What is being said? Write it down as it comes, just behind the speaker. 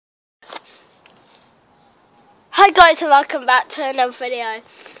Hi guys, and welcome back to another video.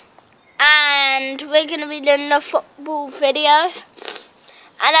 And we're going to be doing a football video.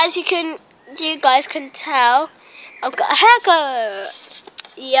 And as you guys can tell, I've got a haircut.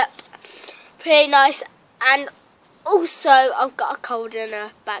 Yep, pretty nice. And also, I've got a cold and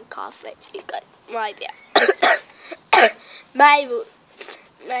a bad cough, which you guys might be. maybe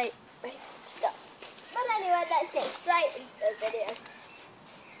stop. But anyway, let's get straight into the video.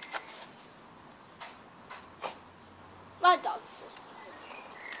 My dog's just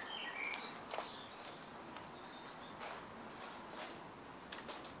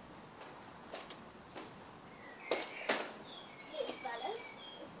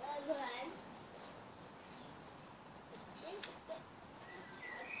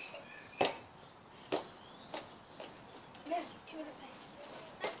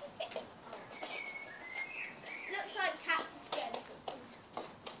looks like cats are scared of it.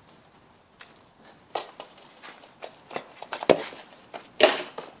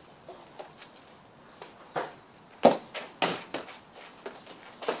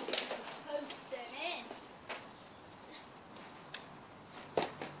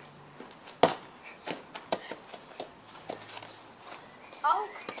 Oh.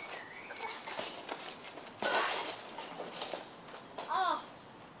 Oh.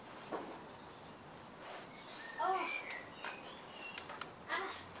 Oh.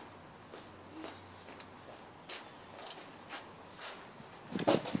 Ah.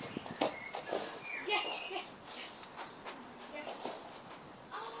 Yes, yes, yes.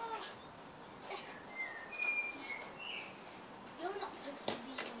 Oh. You're not supposed to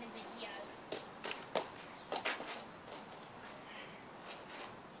be in the video.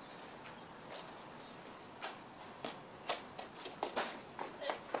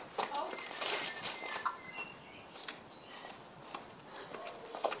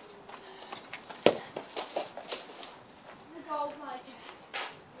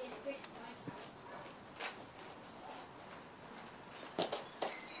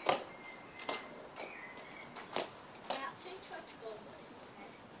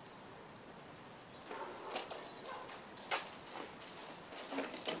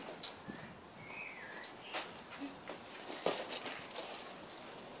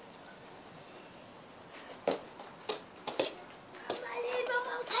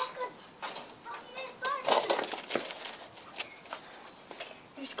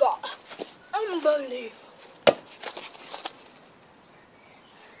 He's got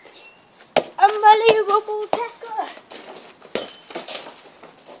unbelievable tackle.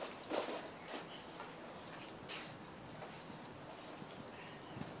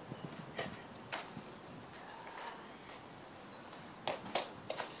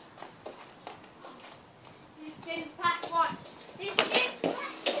 This is past one. This is past one.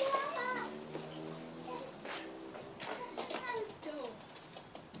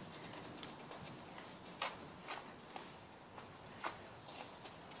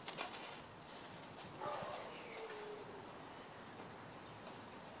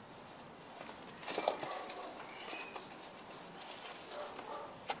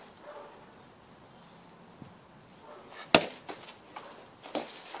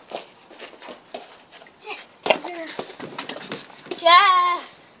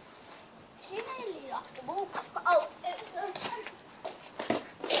 Jess! She nearly lost the ball. Oh, it was so fun.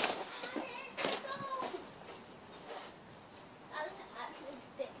 That was actually a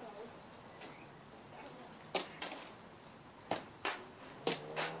stick ball.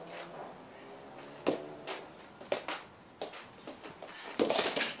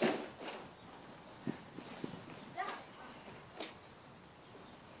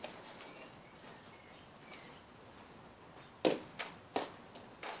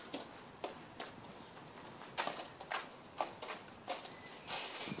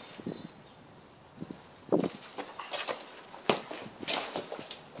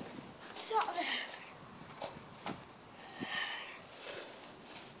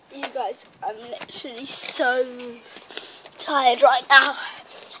 You guys, I'm literally so tired right now.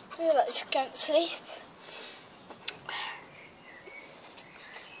 Maybe let's go and sleep.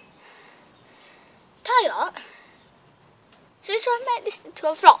 Tell you what, should we try and make this into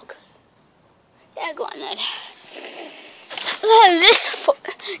a vlog? Yeah, go on then. So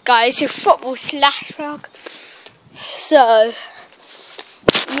this, guys, is football / vlog. So,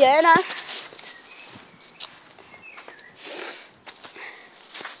 yeah, no.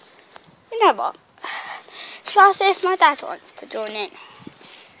 You know what? Shall I see if my dad wants to join in?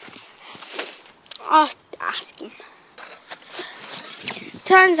 I'll ask him.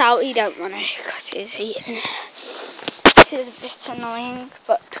 Turns out he don't want to because he's eating. Which is a bit annoying,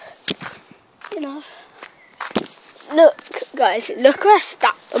 but you know. look, guys, look how I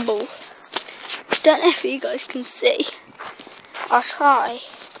stacked the ball. Don't know if you guys can see. I'll try.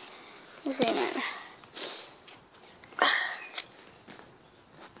 Zoom in.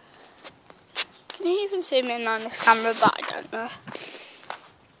 Can you even zoom in on this camera? But I don't know.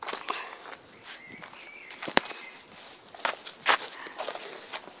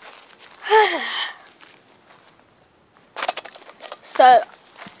 So,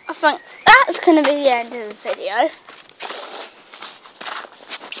 I think that's going to be the end of the video.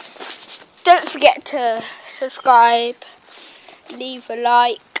 Don't forget to subscribe, leave a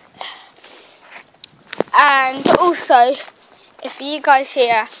like, and also, if you guys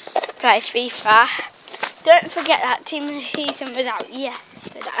here play FIFA, don't forget that Team of the Season was out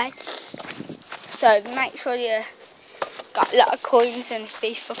yesterday. So make sure you got a lot of coins and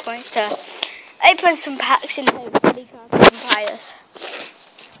FIFA points to open some packs and hopefully grab some players.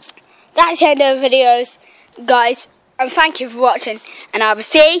 That's the end of the videos, guys, and thank you for watching, and I will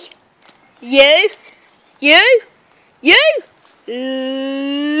see you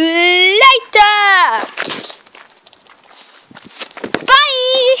later.